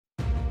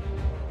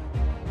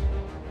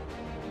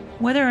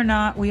Whether or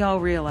not we all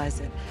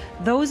realize it,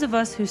 those of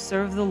us who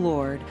serve the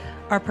Lord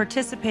are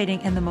participating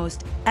in the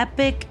most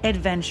epic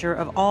adventure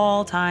of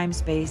all time,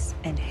 space,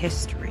 and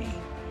history.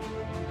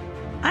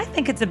 I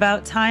think it's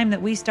about time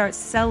that we start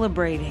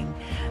celebrating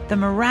the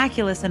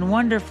miraculous and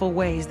wonderful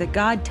ways that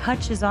God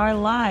touches our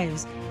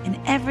lives in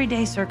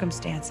everyday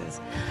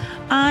circumstances.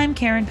 I'm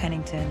Karen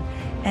Pennington,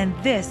 and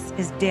this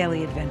is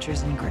Daily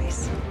Adventures in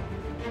Grace.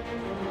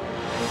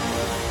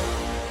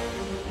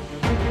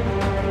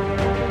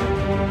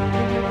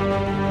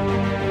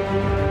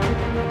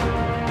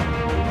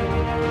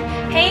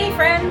 Hey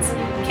friends,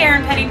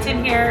 Karen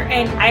Pennington here,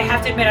 and I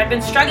have to admit I've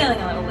been struggling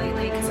a little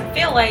lately because I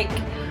feel like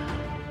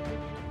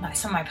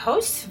some of my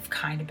posts have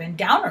kind of been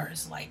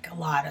downers, like a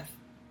lot of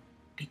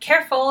be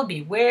careful,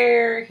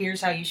 beware,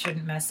 here's how you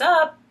shouldn't mess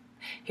up,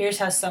 here's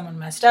how someone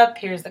messed up,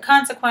 here's the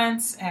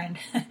consequence. And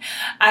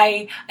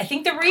I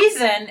think the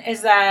reason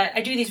is that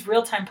I do these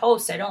real-time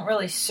posts. I don't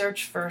really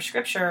search for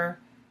scripture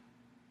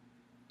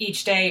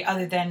each day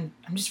other than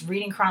I'm just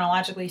reading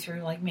chronologically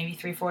through like maybe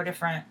 3-4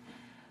 different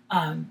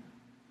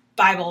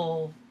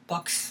Bible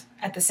books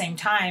at the same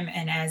time,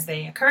 and as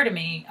they occur to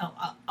me,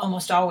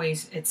 almost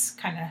always it's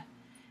kind of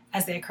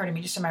as they occur to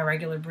me, just in my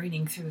regular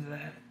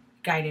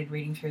guided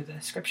reading through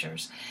the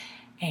scriptures.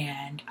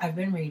 And I've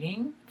been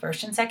reading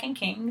 1st and 2nd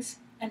Kings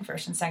and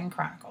 1st and 2nd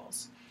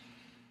Chronicles.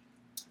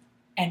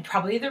 And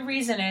probably the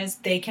reason is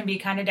they can be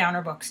kind of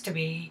downer books, to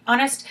be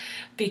honest,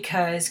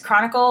 because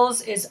Chronicles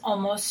is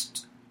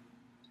almost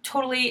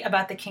totally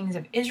about the kings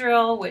of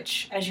Israel,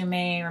 which, as you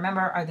may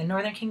remember, are the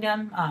northern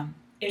kingdom.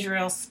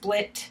 Israel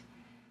split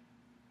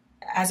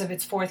as of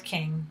its 4th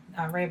king,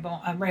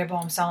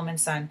 Rehoboam,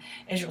 Solomon's son.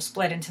 Israel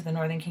split into the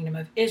northern kingdom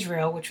of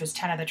Israel, which was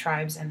 10 of the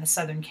tribes, and the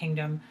southern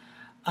kingdom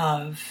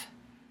of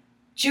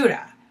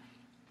Judah.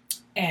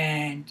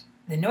 And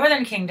the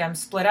northern kingdom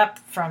split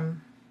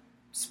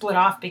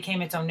off,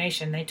 became its own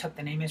nation. They took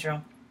the name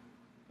Israel.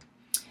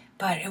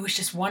 But it was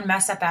just one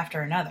mess up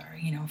after another.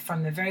 You know,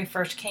 from the very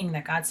first king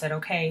that God said,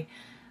 okay,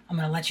 I'm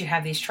going to let you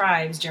have these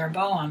tribes,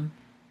 Jeroboam.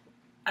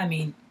 I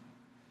mean,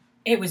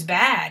 it was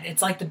bad.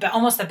 It's like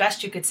almost the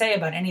best you could say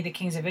about any of the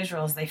kings of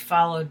Israel is they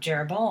followed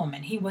Jeroboam,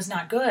 and he was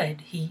not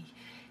good.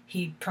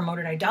 He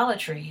promoted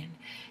idolatry, and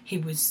he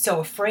was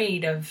so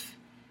afraid of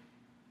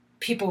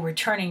people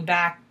returning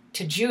back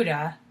to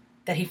Judah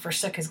that he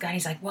forsook his God.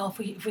 He's like, well,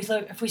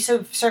 if we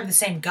serve the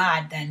same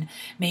God, then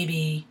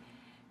maybe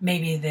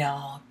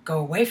they'll go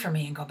away from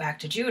me and go back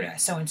to Judah.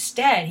 So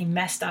instead, he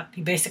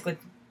basically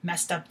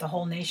messed up the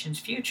whole nation's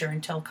future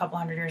until a couple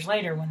hundred years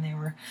later when they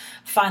were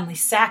finally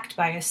sacked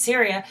by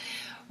Assyria.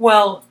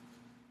 Well,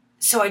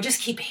 so I just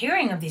keep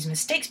hearing of these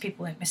mistakes.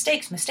 People make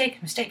mistakes,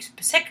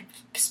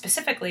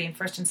 specifically in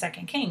 1st and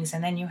 2nd Kings.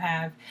 And then you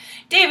have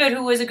David,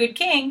 who was a good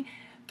king,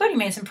 but he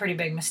made some pretty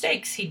big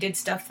mistakes. He did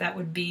stuff that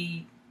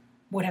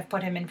would have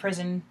put him in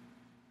prison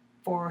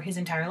for his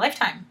entire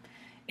lifetime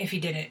if he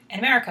did it in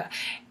America.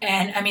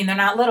 And I mean, they're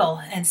not little.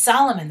 And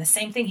Solomon, the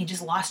same thing. He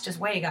just lost his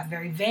way, got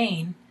very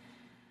vain.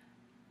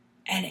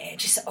 And it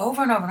just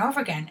over and over and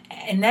over again.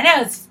 And then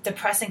it was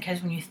depressing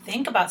because when you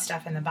think about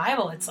stuff in the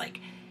Bible, it's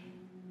like,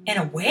 in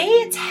a way,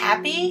 it's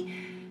happy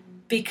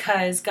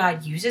because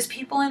God uses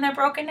people in their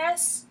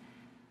brokenness.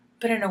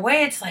 But in a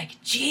way, it's like,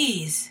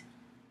 geez,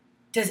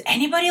 does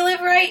anybody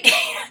live right?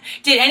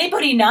 Did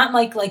anybody not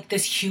like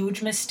this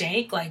huge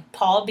mistake, like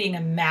Paul being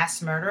a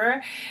mass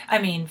murderer? I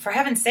mean, for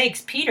heaven's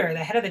sakes, Peter,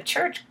 the head of the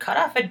church, cut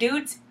off a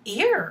dude's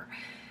ear.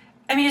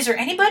 I mean, is there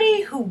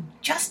anybody who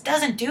just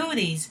doesn't do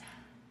these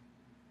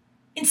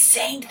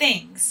insane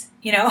things,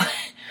 you know?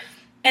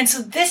 And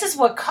so this is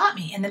what caught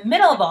me in the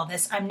middle of all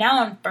this. I'm now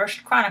on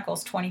 1st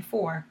Chronicles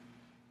 24,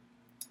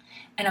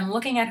 and I'm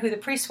looking at who the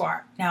priests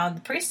were. Now,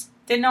 the priests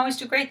didn't always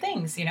do great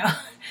things, you know?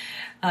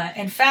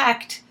 In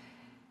fact,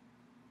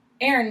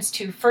 Aaron's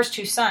first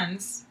two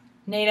sons,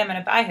 Nadab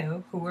and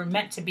Abihu, who were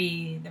meant to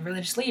be the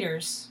religious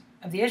leaders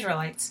of the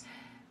Israelites,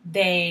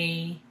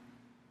 they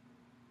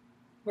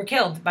were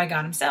killed by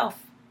God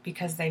himself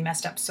because they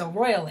messed up so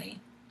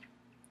royally.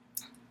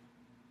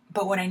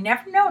 But what I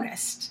never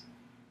noticed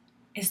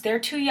is their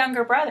 2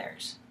 younger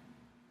brothers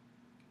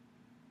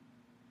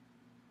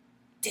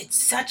did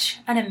such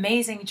an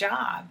amazing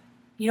job.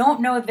 You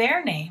don't know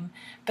their name,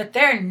 but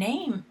their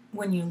name,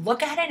 when you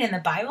look at it in the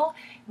Bible,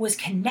 was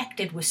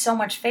connected with so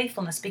much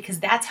faithfulness because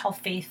that's how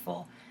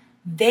faithful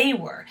they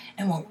were.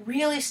 And what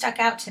really stuck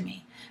out to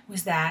me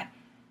was that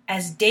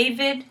as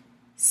David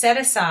set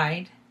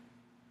aside,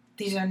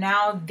 these are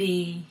now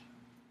the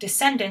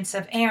descendants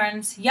of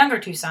Aaron's younger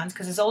 2 sons,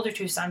 because his older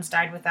 2 sons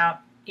died without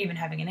even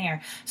having an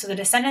heir. So the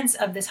descendants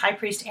of this high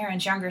priest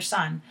Aaron's younger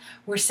son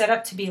were set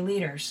up to be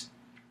leaders.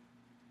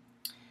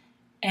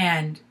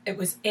 And it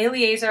was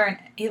Eleazar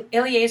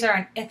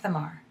and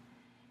Ithamar.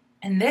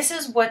 And this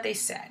is what they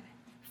said.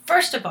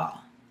 First of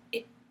all,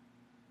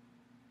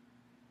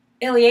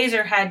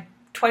 Eleazar had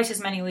twice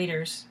as many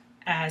leaders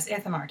as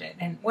Ithamar did.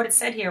 And what it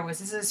said here was,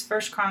 this is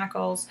 1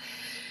 Chronicles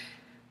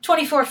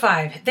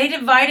 24:5. They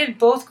divided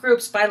both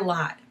groups by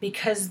lot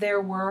because there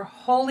were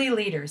holy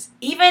leaders,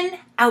 even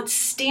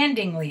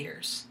outstanding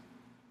leaders,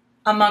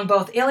 among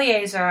both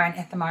Eleazar and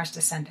Ithamar's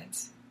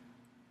descendants.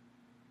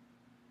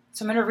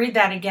 So I'm going to read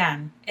that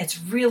again.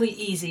 It's really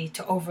easy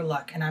to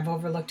overlook, and I've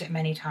overlooked it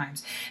many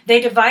times.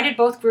 They divided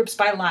both groups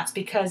by lots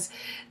because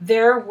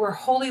there were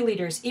holy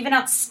leaders, even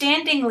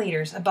outstanding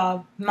leaders,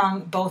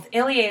 among both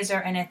Eleazar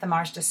and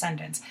Ithamar's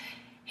descendants.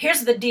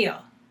 Here's the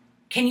deal.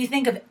 Can you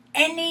think of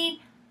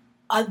any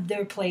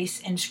other place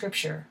in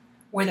Scripture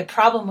where the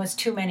problem was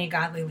too many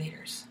godly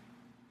leaders?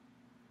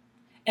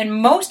 In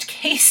most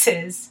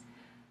cases,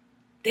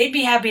 they'd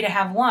be happy to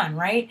have one,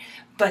 right?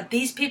 But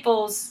these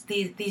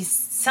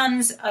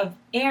sons of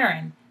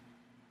Aaron,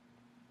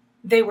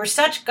 they were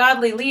such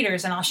godly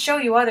leaders, and I'll show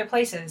you other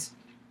places,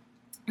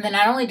 that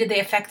not only did they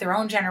affect their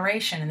own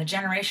generation and the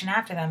generation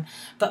after them,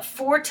 but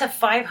 400 to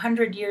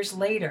 500 years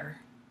later,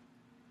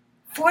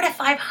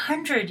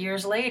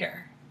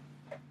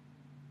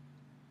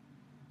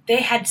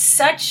 they had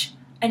such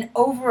an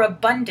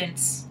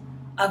overabundance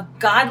of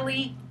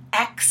godly,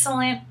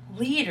 excellent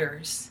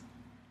leaders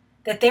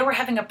that they were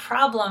having a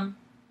problem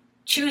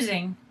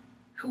choosing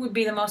who would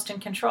be the most in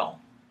control.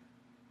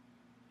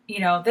 You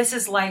know, this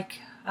is like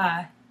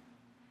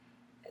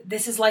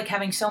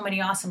having so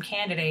many awesome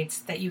candidates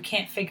that you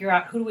can't figure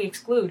out who do we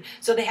exclude.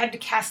 So they had to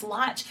cast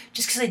lots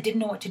just because they didn't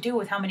know what to do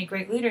with how many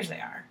great leaders they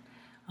are.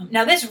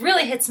 Now this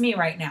really hits me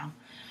right now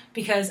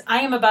because I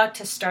am about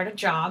to start a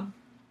job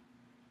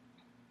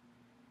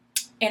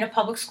in a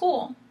public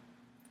school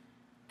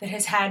that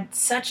has had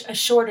such a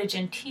shortage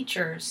in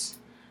teachers.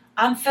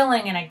 I'm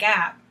filling in a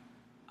gap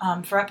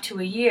for up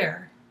to a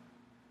year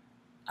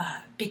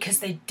because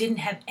they didn't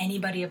have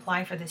anybody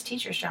apply for this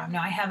teacher's job.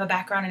 Now I have a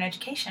background in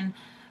education,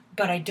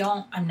 but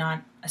I'm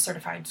not a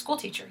certified school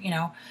teacher, you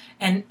know,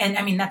 and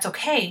I mean, that's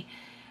okay.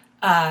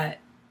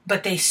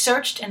 But they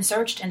searched and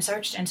searched and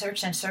searched and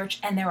searched and searched,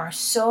 and there are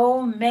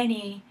so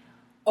many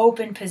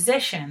open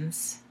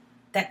positions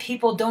that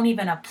people don't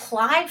even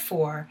apply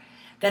for,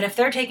 that if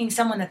they're taking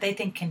someone that they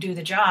think can do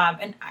the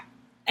job,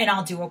 and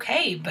I'll do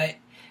okay, but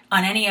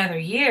on any other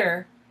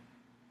year,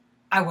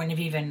 I wouldn't have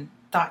even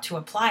thought to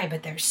apply,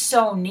 but they're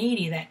so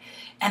needy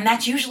and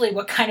that's usually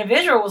what kind of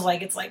Israel was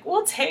like. It's like,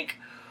 we'll take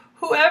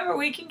whoever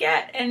we can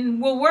get and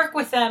we'll work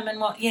with them, and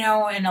we'll, you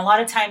know, and a lot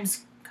of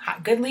times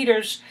good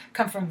leaders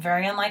come from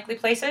very unlikely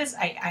places.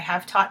 I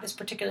have taught this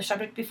particular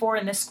subject before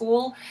in this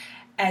school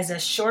as a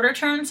shorter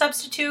term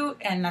substitute,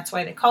 and that's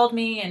why they called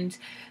me, and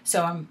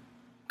so I'm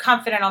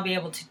confident I'll be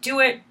able to do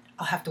it.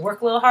 I'll have to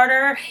work a little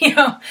harder, you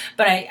know,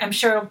 but I'm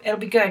sure it'll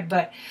be good.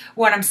 But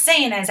what I'm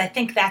saying is I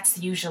think that's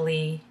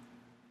usually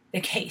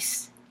the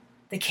case.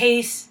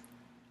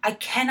 I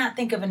cannot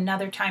think of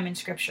another time in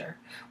Scripture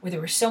where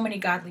there were so many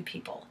godly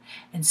people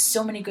and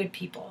so many good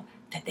people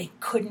that they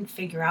couldn't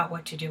figure out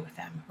what to do with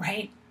them,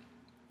 right?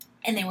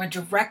 And they were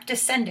direct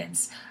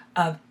descendants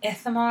of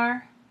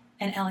Ithamar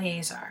and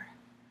Eleazar.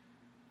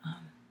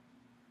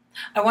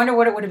 I wonder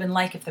what it would have been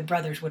like if the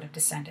brothers would have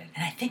descended.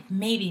 And I think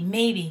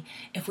maybe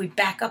if we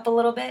back up a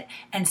little bit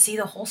and see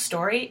the whole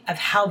story of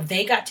how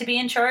they got to be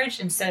in charge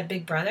instead of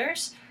big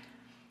brothers,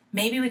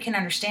 maybe we can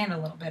understand a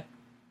little bit.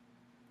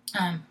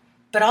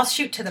 But I'll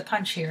shoot to the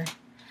punch here.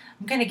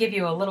 I'm going to give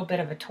you a little bit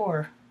of a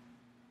tour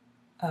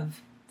of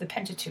the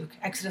Pentateuch: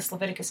 Exodus,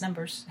 Leviticus,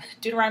 Numbers,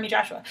 Deuteronomy,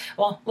 Joshua.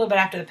 Well, a little bit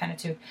after the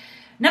Pentateuch.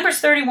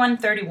 Numbers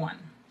 31:31.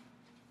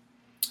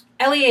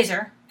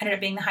 Eleazar ended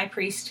up being the high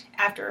priest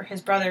after his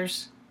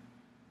brothers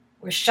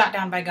were shot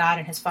down by God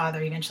and his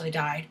father eventually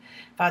died,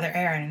 Father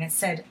Aaron. And it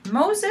said,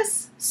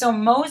 So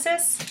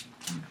Moses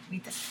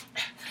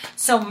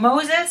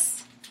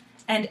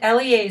and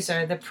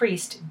Eleazar the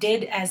priest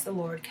did as the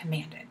Lord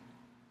commanded.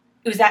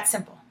 It was that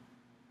simple.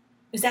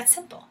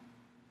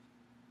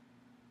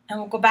 And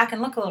we'll go back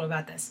and look a little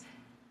about this.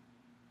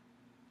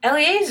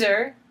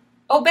 Eleazar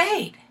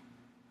obeyed.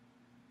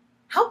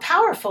 How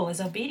powerful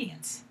is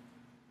obedience?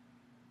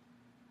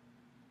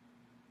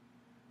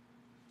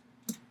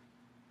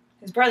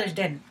 His brothers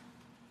didn't.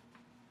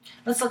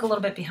 Let's look a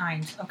little bit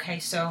behind. Okay,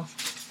 so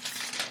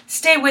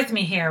stay with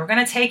me here. We're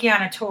going to take you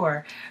on a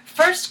tour.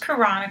 1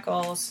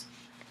 Chronicles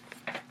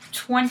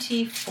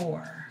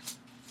 24.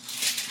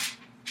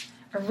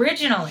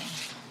 Originally,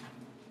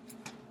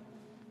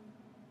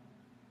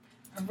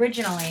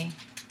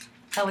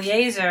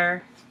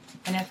 Eleazar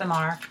and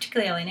Ithamar,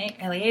 particularly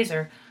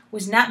Eleazar,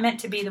 was not meant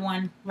to be the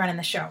one running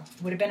the show.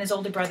 It would have been his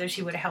older brothers.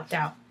 He would have helped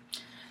out.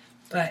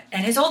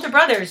 And his older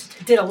brothers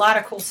did a lot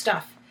of cool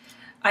stuff.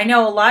 I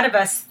know a lot of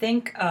us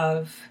think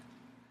of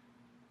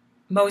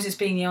Moses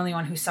being the only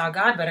one who saw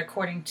God, but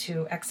according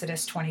to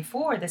Exodus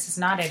 24, this is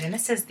not it. And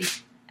this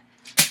is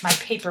my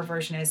paper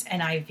version is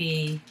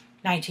NIV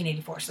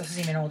 1984, so this is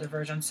even an older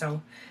version,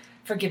 so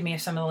forgive me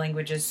if some of the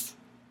language is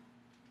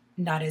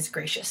not as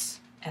gracious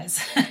as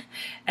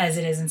as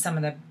it is in some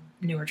of the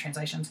newer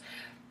translations.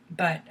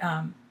 But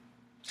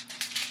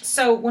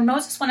so when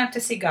Moses went up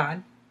to see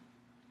God,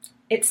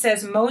 it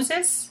says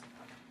Moses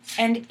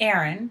and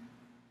Aaron,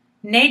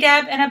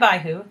 Nadab and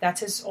Abihu,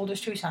 that's his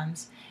oldest two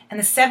sons, and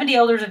the 70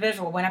 elders of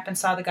Israel went up and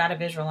saw the God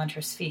of Israel under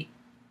his feet.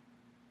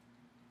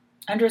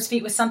 Under his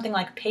feet was something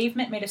like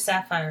pavement made of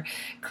sapphire,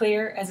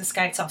 clear as the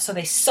sky itself. So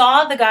they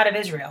saw the God of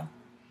Israel.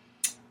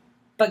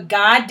 But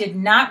God did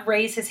not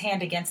raise his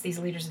hand against these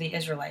leaders of the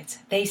Israelites.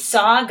 They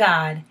saw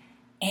God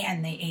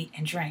and they ate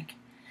and drank.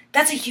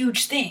 That's a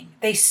huge thing.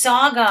 They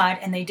saw God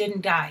and they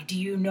didn't die. Do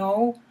you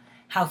know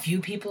how few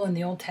people in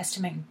the Old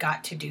Testament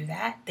got to do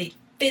that? They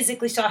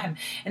physically saw him.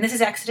 And this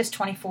is Exodus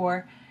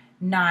 24,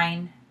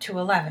 9 to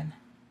 11.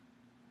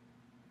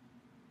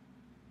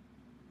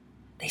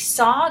 They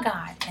saw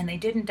God and they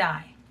didn't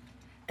die.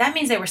 That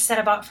means they were set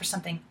about for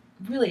something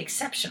really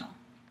exceptional.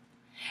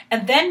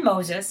 And then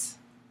Moses,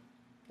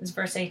 this is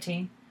verse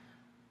 18,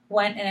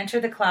 went and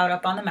entered the cloud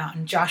up on the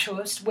mountain. Joshua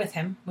was with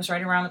him, was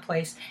right around the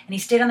place, and he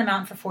stayed on the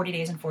mountain for 40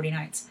 days and 40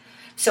 nights.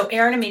 So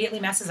Aaron immediately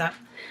messes up.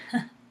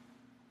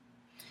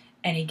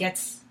 And he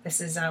gets, this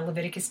is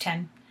Leviticus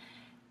 10.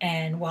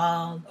 And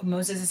while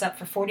Moses is up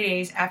for 40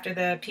 days, after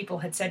the people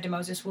had said to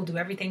Moses, we'll do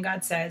everything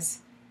God says,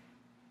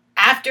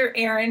 after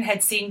Aaron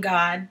had seen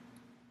God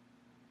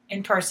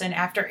in person,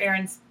 after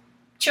Aaron's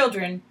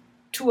children,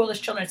 2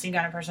 oldest children had seen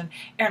God in person,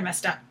 Aaron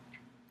messed up.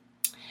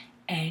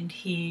 And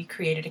he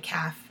created a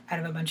calf out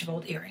of a bunch of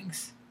old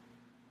earrings.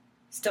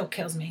 Still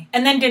kills me.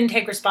 And then didn't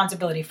take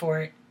responsibility for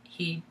it.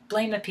 He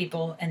blamed the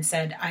people and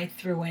said, I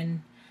threw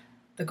in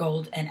the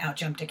gold and out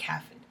jumped a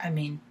calf. I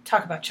mean,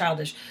 talk about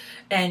childish.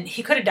 And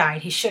he could have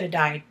died. He should have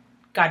died.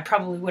 God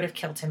probably would have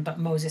killed him, but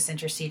Moses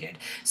interceded.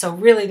 So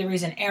really the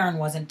reason Aaron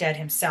wasn't dead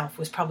himself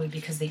was probably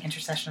because of the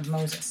intercession of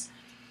Moses.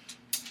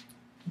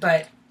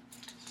 But,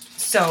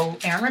 so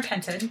Aaron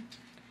repented.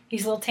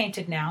 He's a little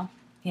tainted now,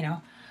 you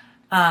know.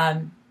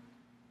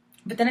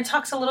 But then it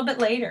talks a little bit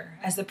later,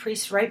 as the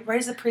priest, right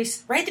at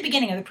the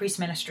beginning of the priest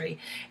ministry,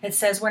 it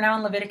says, we're now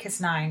in Leviticus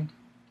 9.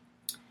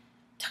 It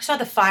talks about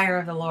the fire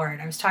of the Lord.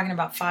 I was talking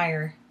about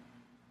fire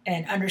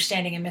and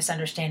understanding and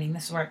misunderstanding.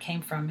 This is where it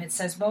came from. It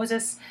says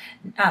Leviticus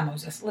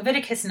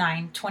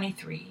 9,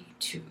 23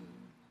 to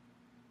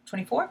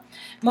 24.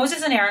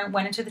 Moses and Aaron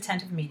went into the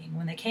tent of meeting.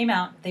 When they came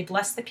out, they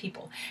blessed the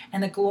people,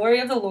 and the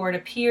glory of the Lord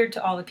appeared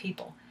to all the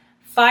people.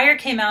 Fire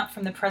came out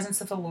from the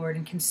presence of the Lord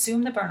and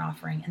consumed the burnt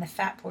offering and the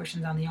fat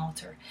portions on the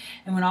altar.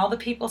 And when all the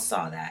people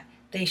saw that,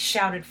 they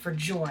shouted for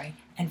joy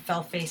and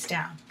fell face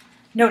down.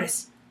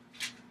 Notice,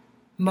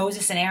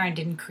 Moses and Aaron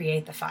didn't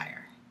create the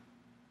fire.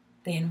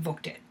 They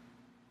invoked it.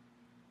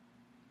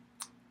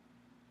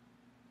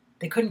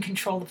 They couldn't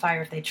control the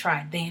fire if they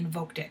tried. They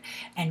invoked it.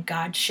 And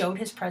God showed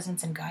his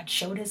presence and God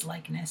showed his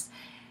likeness.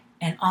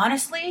 And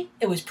honestly,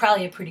 it was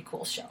probably a pretty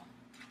cool show.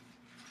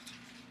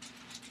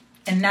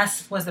 And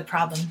that was the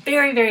problem.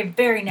 Very, very,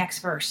 very next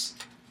verse.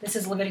 This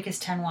is Leviticus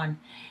 10:1.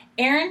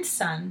 Aaron's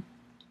son,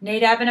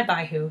 Nadab and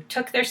Abihu,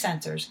 took their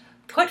censers,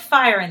 put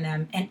fire in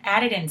them, and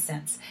added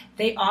incense.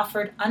 They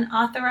offered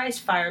unauthorized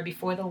fire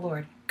before the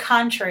Lord,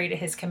 contrary to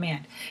his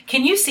command.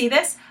 Can you see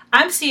this?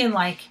 I'm seeing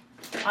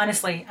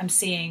honestly, I'm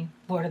seeing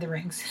Lord of the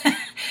Rings.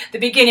 The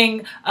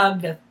beginning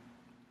of the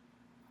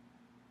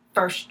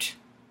first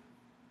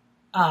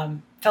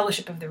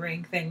Fellowship of the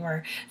Ring thing,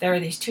 where there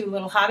are these 2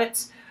 little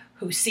hobbits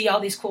who see all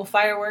these cool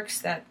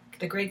fireworks that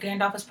the great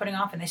Gandalf is putting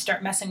off, and they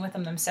start messing with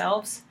them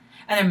themselves,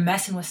 and they're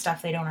messing with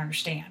stuff they don't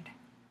understand.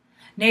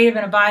 Nadab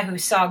and Abihu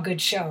saw a good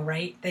show,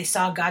 right? They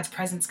saw God's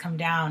presence come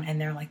down,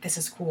 and they're like, this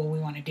is cool, we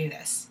want to do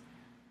this.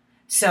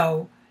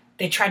 So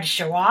they tried to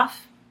show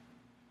off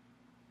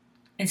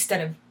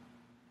instead of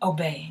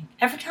obeying.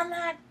 Ever done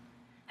that?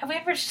 Have we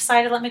ever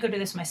decided, let me go do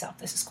this myself,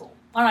 this is cool.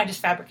 Why don't I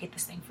just fabricate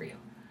this thing for you?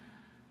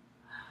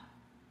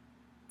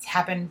 It's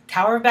happened.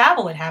 Tower of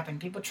Babel, it happened.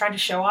 People try to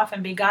show off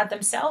and be God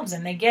themselves,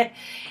 and it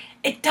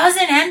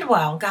doesn't end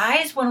well,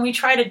 guys, when we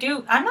try to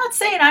do, I'm not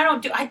saying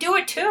I do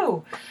it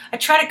too. I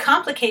try to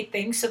complicate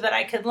things so that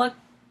I can look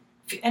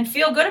and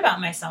feel good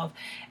about myself.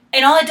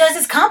 And all it does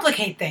is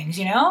complicate things,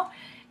 you know?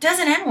 It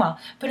doesn't end well.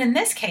 But in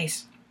this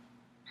case,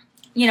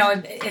 you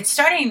know, it's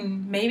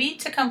starting maybe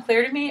to come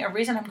clear to me, a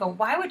reason I'm going,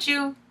 why would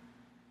you,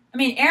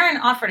 Aaron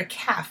offered a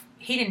calf.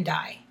 He didn't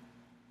die.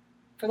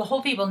 For the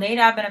whole people,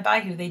 Nadab and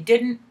Abihu, they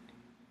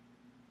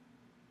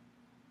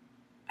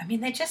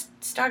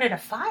just started a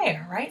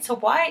fire, right? So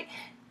why?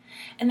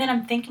 And then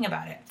I'm thinking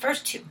about it.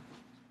 First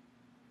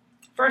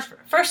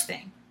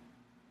thing.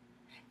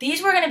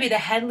 These were going to be the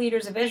head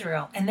leaders of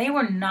Israel, and they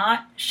were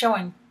not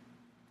showing,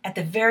 at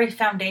the very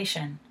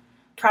foundation,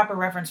 proper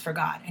reverence for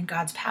God and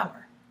God's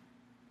power.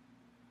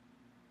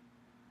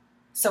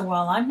 So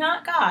while I'm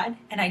not God,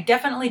 and I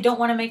definitely don't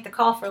want to make the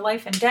call for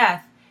life and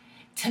death,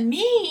 to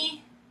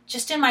me,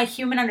 just in my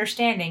human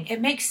understanding, it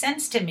makes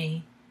sense to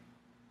me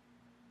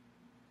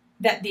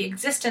that the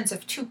existence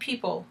of 2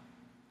 people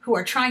who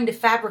are trying to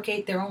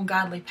fabricate their own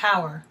godly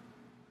power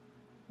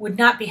would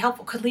not be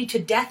helpful, could lead to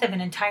death of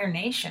an entire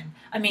nation.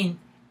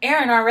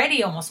 Aaron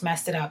already almost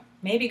messed it up.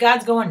 Maybe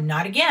God's going,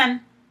 not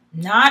again.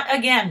 Not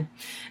again.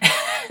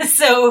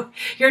 So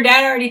your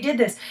dad already did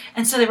this.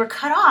 And so they were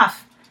cut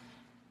off.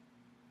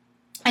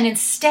 And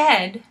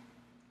instead,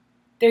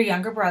 their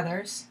younger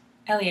brothers,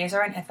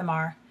 Eleazar and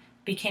Ithamar,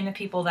 became the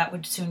people that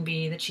would soon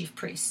be the chief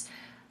priests.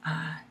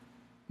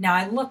 Now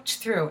I looked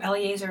through.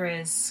 Eleazar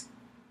is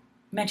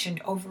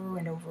mentioned over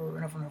and over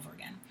and over and over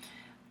again.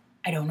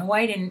 I don't know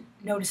why I didn't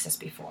notice this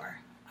before.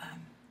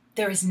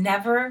 There is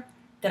never,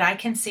 that I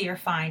can see or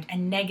find, a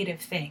negative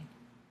thing.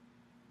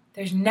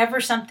 There's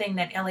never something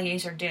that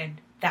Eliezer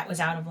did that was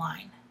out of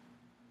line.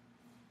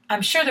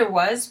 I'm sure there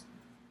was,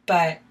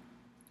 but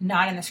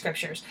not in the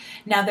scriptures.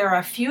 Now, there are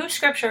a few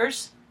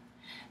scriptures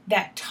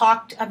that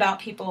talked about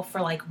people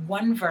for like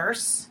one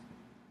verse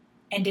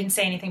and didn't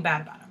say anything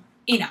bad about him.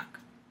 Enoch,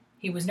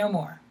 he was no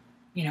more.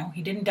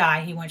 He didn't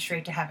die. He went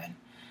straight to heaven.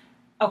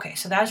 Okay,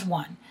 so that's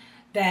one.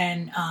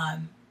 Then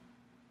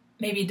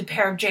maybe the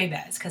pair of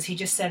Jabez, because he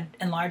just said,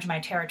 enlarge my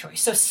territory.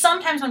 So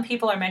sometimes when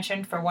people are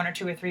mentioned for 1 or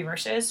 2 or 3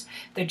 verses,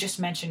 they're just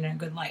mentioned in a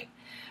good light.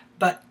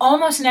 But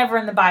almost never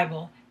in the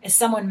Bible is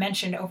someone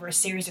mentioned over a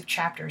series of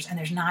chapters and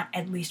there's not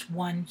at least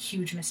one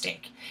huge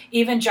mistake.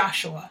 Even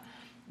Joshua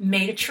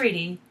made a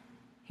treaty.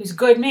 He was a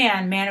good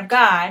man of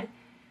God.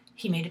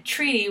 He made a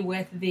treaty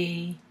with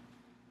the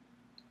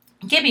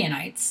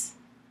Gibeonites,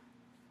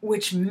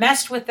 which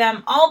messed with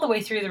them all the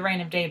way through the reign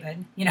of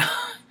David,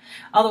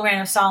 all the reign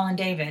of Saul and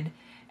David,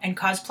 and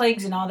caused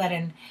plagues and all that.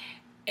 And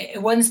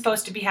it wasn't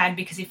supposed to be had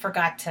because he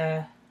forgot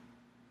to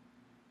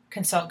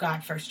consult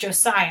God first.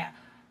 Josiah,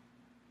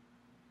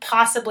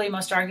 possibly,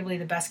 most arguably,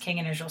 the best king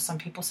in Israel. Some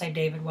people say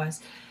David was,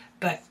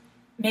 but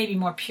maybe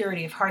more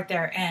purity of heart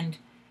there. And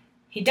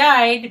he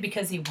died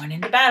because he went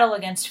into battle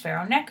against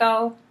Pharaoh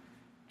Necho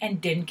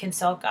and didn't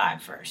consult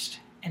God first.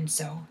 And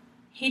so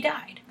he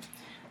died.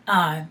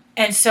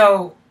 And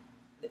so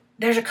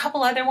there's a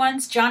couple other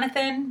ones.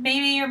 Jonathan,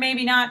 maybe or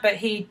maybe not, but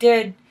he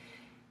did.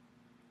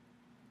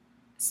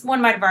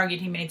 One might have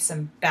argued he made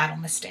some battle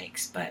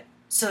mistakes. But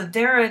so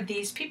there are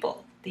these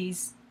people.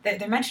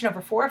 They're mentioned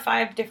over 4 or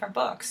 5 different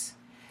books.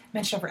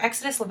 Mentioned over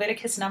Exodus,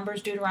 Leviticus,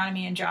 Numbers,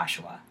 Deuteronomy, and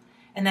Joshua.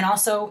 And then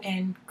also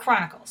in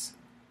Chronicles.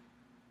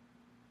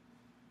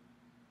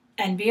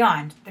 And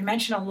beyond. They're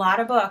mentioned a lot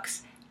of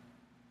books.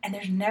 And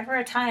there's never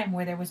a time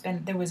where there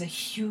was a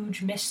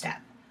huge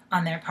misstep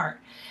on their part.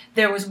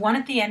 There was one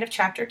at the end of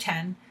chapter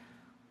 10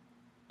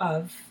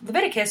 of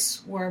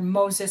Leviticus where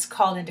Moses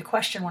called into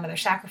question one of their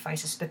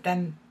sacrifices, but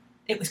then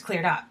it was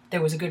cleared up.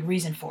 There was a good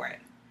reason for it.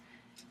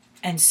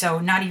 And so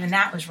not even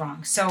that was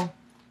wrong. So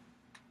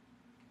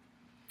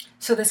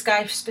this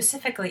guy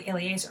specifically,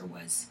 Eliezer,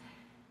 was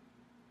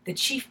the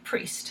chief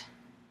priest.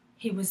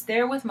 He was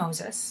there with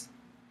Moses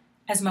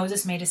as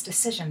Moses made his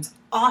decisions.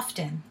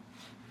 Often,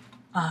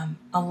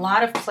 a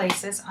lot of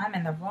places, I'm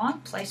in the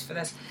wrong place for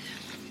this.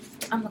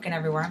 I'm looking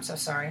everywhere. I'm so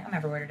sorry. I'm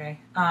everywhere today.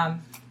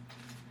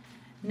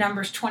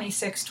 Numbers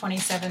 26,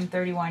 27,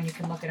 31. You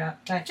can look it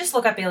up. Just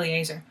look up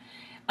Eliezer.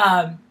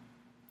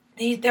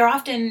 They're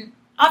often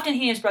he and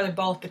his brother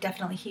both, but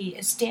definitely he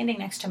is standing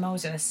next to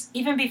Moses,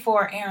 even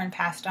before Aaron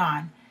passed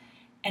on,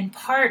 and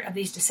part of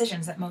these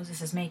decisions that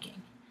Moses is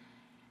making.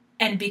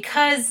 And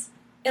because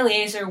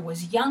Eliezer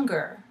was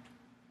younger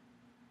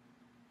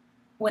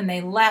when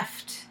they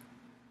left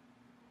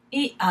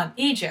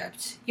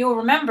Egypt, you'll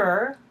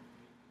remember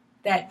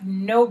that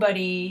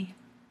nobody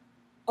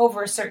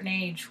over a certain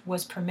age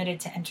was permitted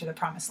to enter the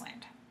promised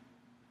land,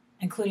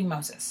 including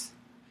Moses,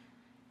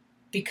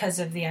 because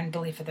of the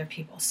unbelief of their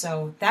people.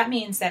 So that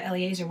means that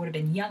Eliezer would have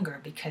been younger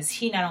because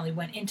he not only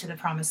went into the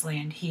promised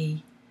land,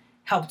 he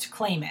helped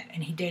claim it,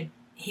 and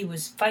he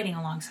was fighting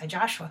alongside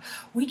Joshua.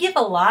 We give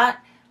a lot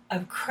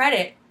of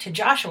credit to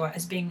Joshua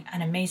as being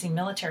an amazing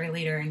military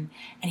leader, and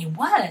he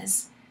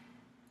was,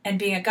 and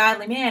being a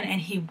godly man,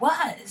 and he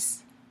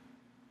was.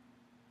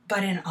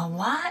 But in a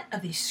lot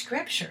of these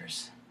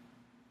scriptures,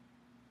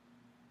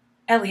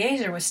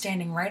 Eliezer was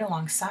standing right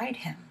alongside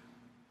him.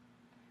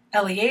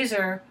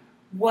 Eliezer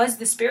was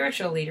the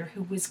spiritual leader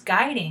who was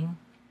guiding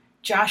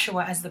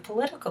Joshua as the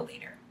political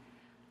leader.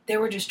 They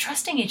were just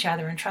trusting each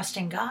other and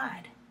trusting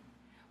God.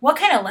 What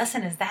kind of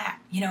lesson is that?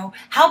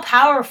 How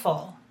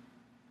powerful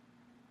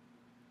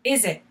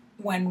is it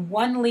when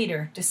one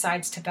leader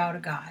decides to bow to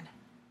God?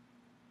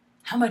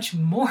 How much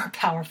more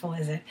powerful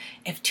is it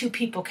if 2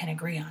 people can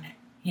agree on it,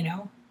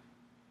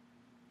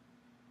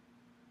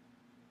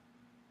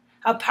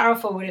 How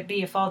powerful would it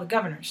be if all the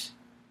governors,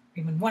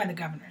 even one of the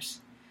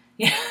governors,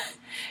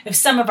 if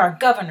some of our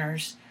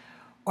governors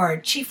or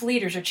chief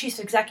leaders or chief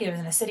executives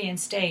in a city and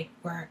state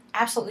were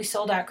absolutely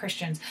sold out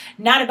Christians,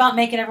 not about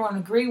making everyone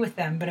agree with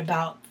them, but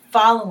about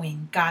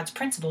following God's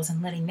principles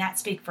and letting that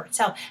speak for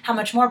itself. How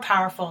much more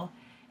powerful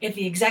if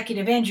the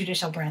executive and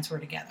judicial branch were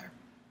together.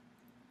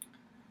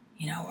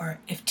 Or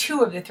if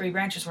 2 of the 3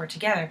 branches were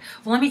together.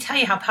 Well, let me tell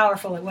you how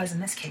powerful it was in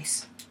this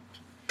case.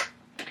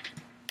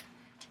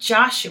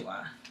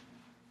 Joshua.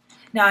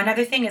 Now,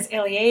 another thing is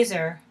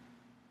Eliezer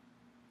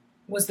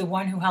was the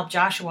one who helped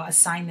Joshua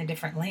assign the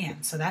different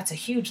lands. So that's a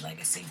huge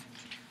legacy.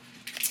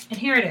 And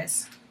here it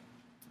is.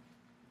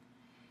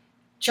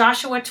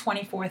 Joshua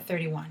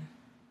 24:31.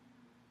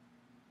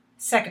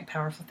 Second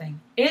powerful thing.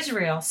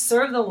 Israel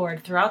served the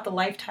Lord throughout the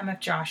lifetime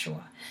of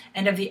Joshua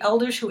and of the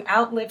elders who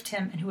outlived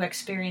him and who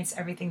experienced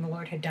everything the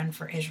Lord had done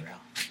for Israel.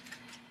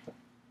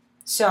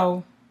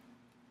 So,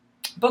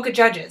 Book of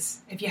Judges.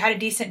 If you had a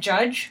decent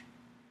judge,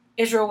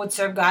 Israel would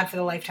serve God for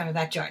the lifetime of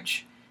that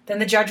judge. Then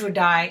the judge would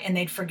die and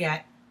they'd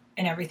forget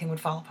and everything would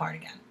fall apart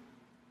again.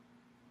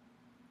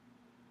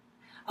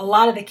 A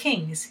lot of the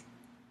kings,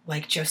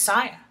 like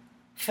Josiah,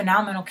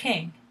 phenomenal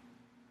king,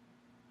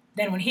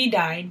 then when he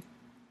died,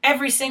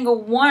 every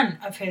single one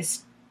of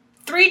his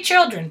 3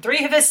 children,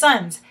 3 of his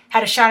sons,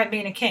 had a shot at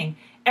being a king.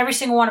 Every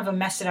single one of them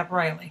messed it up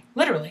royally.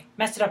 Literally,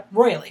 messed it up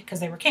royally because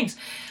they were kings.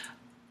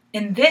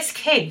 In this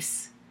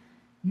case,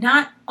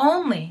 not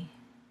only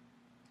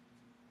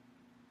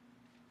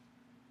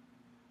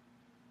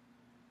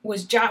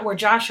were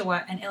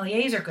Joshua and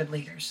Eleazar good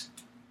leaders,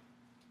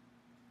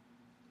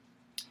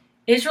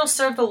 Israel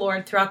served the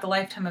Lord throughout the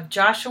lifetime of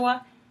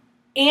Joshua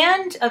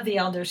and of the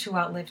elders who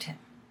outlived him.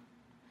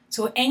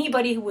 So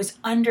anybody who was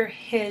under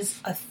his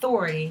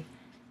authority,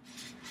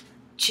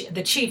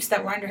 the chiefs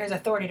that were under his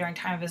authority during the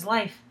time of his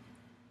life,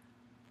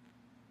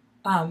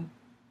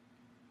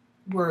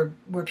 were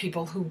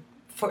people who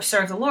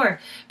served the Lord.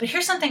 But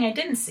here's something I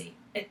didn't see.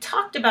 It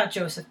talked about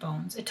Joseph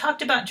Bones. It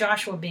talked about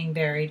Joshua being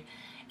buried.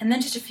 And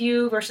then just a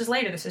few verses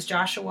later, this is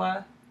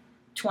Joshua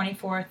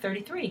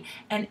 24:33.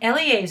 And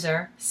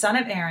Eleazar, son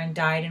of Aaron,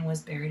 died and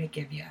was buried at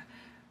Gibeah,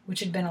 which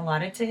had been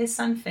allotted to his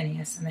son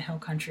Phinehas in the hill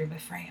country of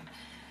Ephraim.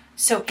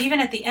 So even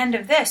at the end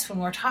of this, when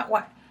we're taught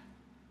what,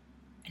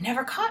 it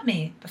never caught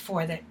me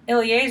before that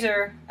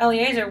Eleazar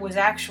was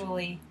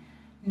actually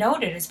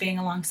noted as being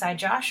alongside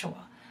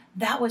Joshua.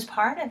 That was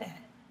part of it.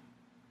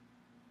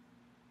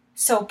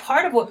 So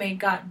part of what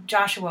made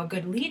Joshua a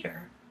good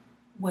leader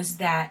was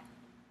that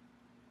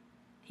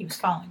he was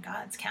following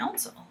God's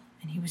counsel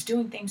and he was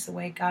doing things the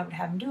way God would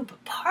have him do.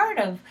 But part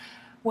of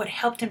what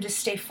helped him to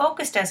stay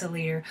focused as a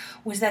leader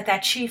was that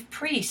chief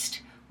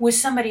priest was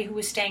somebody who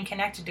was staying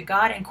connected to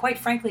God and, quite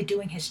frankly,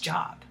 doing his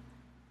job.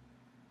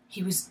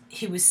 He was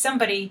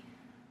somebody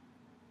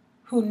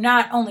who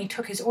not only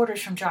took his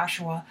orders from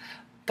Joshua,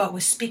 but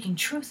was speaking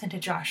truth into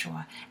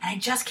Joshua. And I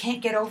just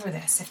can't get over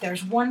this. If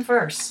there's one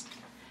verse,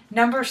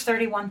 Numbers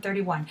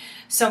 31:31.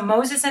 So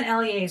Moses and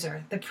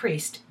Eleazar, the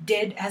priest,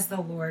 did as the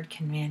Lord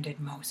commanded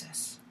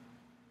Moses.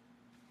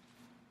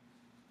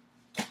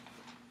 One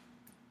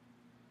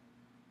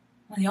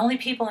of the only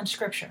people in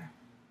Scripture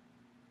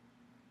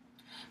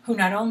who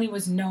not only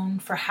was known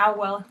for how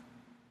well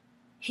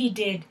he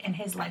did in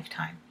his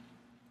lifetime,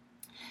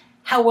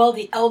 how well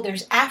the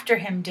elders after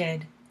him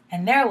did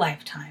in their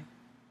lifetime,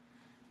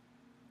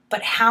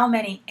 but how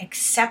many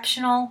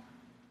exceptional,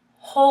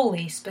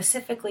 holy,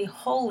 specifically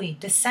holy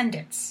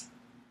descendants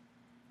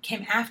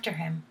came after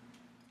him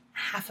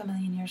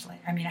 500,000 years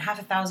later.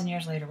 5,000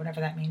 years later, whatever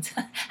that means.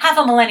 Half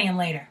a millennium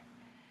later.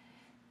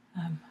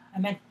 I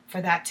meant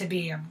for that to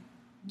be a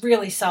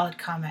really solid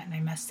comment and I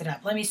messed it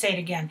up. Let me say it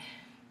again.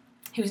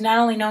 He was not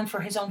only known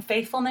for his own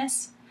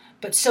faithfulness,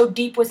 but so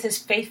deep was his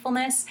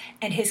faithfulness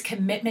and his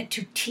commitment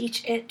to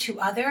teach it to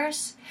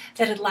others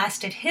that it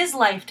lasted his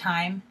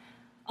lifetime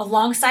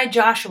alongside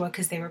Joshua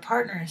because they were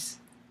partners.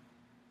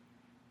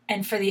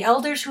 And for the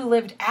elders who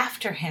lived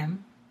after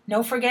him,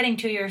 no forgetting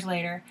 2 years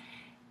later,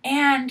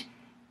 and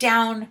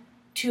down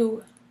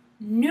to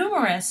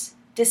numerous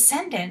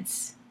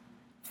descendants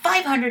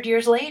 500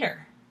 years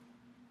later.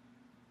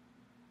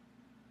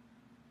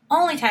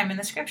 Only time in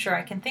the Scripture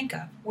I can think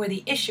of where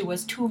the issue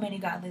was too many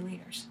godly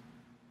leaders.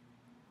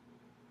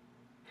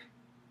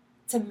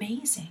 It's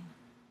amazing.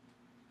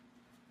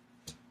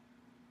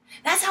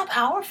 That's how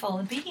powerful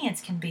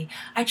obedience can be.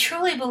 I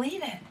truly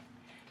believe it.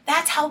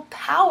 That's how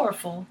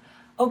powerful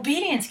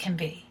obedience can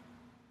be.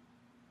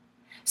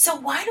 So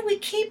why do we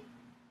keep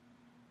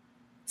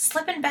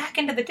slipping back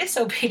into the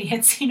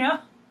disobedience,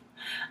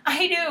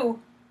 I do.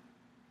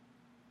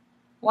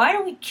 Why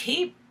do we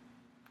keep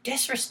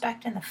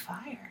disrespecting the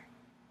fire?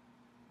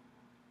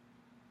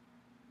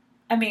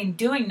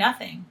 Doing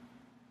nothing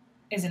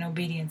isn't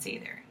obedience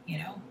either,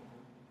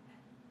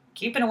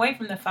 Keeping away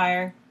from the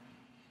fire,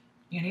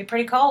 you're going to get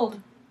pretty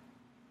cold.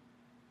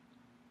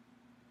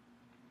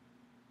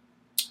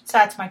 So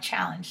that's my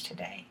challenge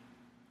today.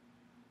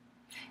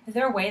 Is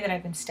there a way that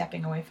I've been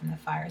stepping away from the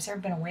fire? Has there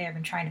been a way I've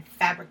been trying to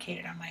fabricate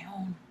it on my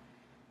own?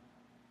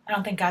 I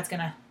don't think God's going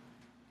to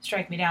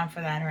strike me down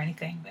for that or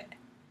anything, but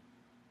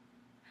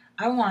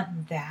I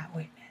want that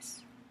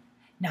witness.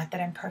 Not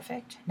that I'm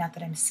perfect, not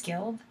that I'm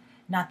skilled,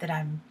 not that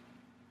I'm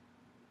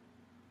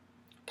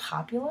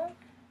popular,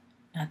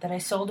 not that I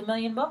sold 1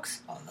 million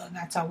books, although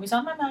that's always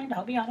on my mind,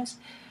 I'll be honest.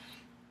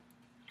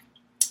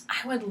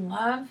 I would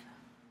love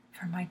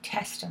for my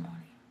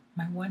testimony,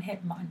 my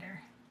one-hit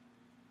wonder,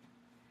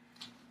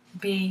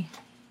 be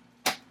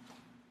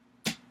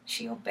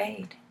she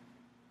obeyed.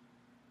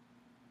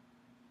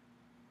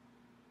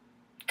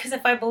 Because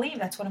if I believe,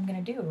 that's what I'm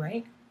going to do,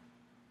 right?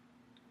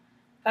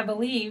 If I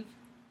believe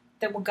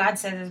that what God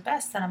says is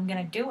best, then I'm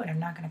going to do it. I'm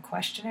not going to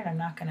question it. I'm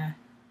not going to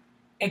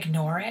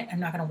ignore it. I'm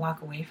not going to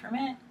walk away from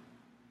it.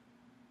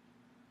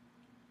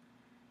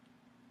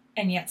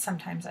 And yet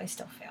sometimes I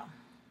still fail.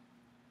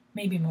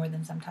 Maybe more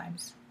than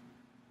sometimes.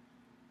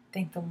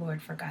 Thank the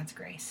Lord for God's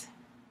grace.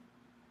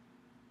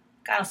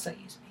 God will still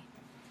use me.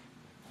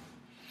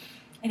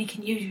 And He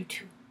can use you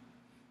too.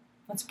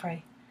 Let's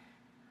pray.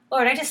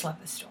 Lord, I just love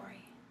this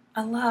story.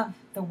 I love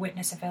the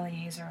witness of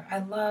Eliezer. I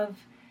love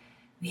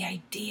the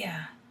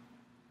idea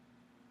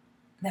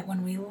that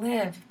when we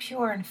live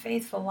pure and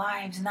faithful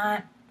lives,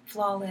 not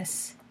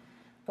flawless,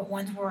 but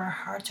ones where our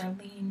hearts are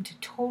leaned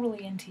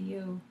totally into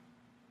you,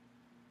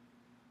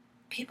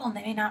 people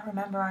may not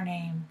remember our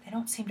name. They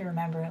don't seem to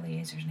remember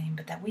Eliezer's name,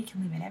 but that we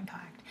can leave an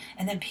impact.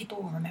 And then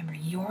people will remember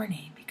your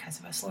name because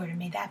of us, Lord, and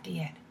may that be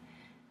it.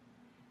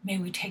 May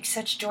we take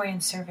such joy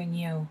in serving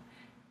you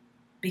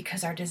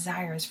because our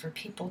desire is for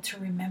people to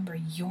remember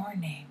your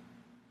name.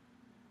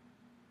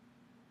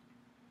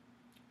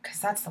 Because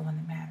that's the one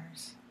that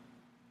matters.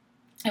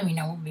 And we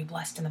know we'll be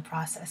blessed in the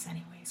process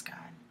anyways, God.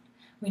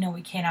 We know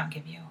we can't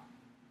outgive you.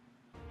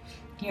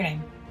 In your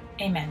name,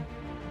 amen.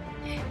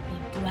 Be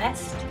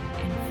blessed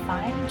and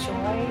find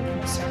joy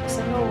in the service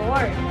of the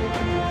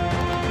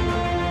Lord.